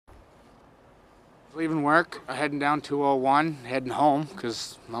Leaving work, heading down 201, heading home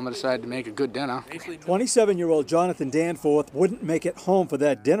because Mama decided to make a good dinner. 27-year-old Jonathan Danforth wouldn't make it home for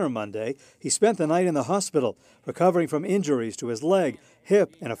that dinner Monday. He spent the night in the hospital, recovering from injuries to his leg,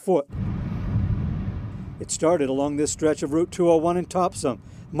 hip, and a foot. It started along this stretch of Route 201 in Topsham,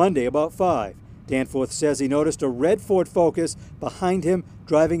 Monday about 5. Danforth says he noticed a red Ford Focus behind him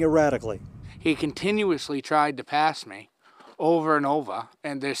driving erratically. He continuously tried to pass me over and over,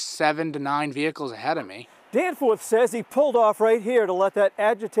 and there's 7 to 9 vehicles ahead of me. Danforth says he pulled off right here to let that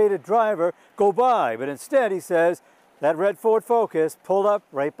agitated driver go by, but instead he says that red Ford Focus pulled up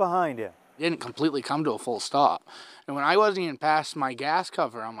right behind him. It didn't completely come to a full stop. And when I wasn't even past my gas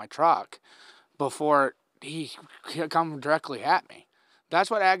cover on my truck before he come directly at me.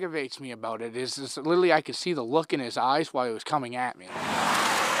 That's what aggravates me about it, is literally I could see the look in his eyes while he was coming at me.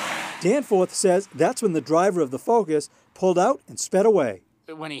 Danforth says that's when the driver of the Focus pulled out and sped away.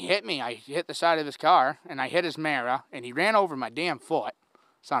 When he hit me, I hit the side of his car, and I hit his mirror, and he ran over my damn foot,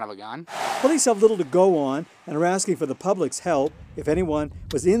 son of a gun. Police have little to go on and are asking for the public's help. If anyone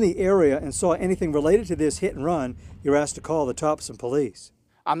was in the area and saw anything related to this hit and run, you're asked to call the Topsham police.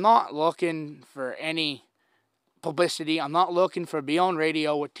 I'm not looking for any publicity. I'm not looking for be on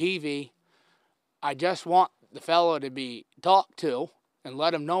radio or TV. I just want the fellow to be talked to and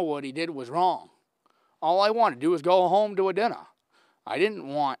let him know what he did was wrong. All I want to do is go home to a dinner. I didn't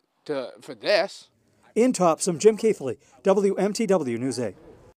want for this. In Topsham, Jim Keithley, WMTW News 8.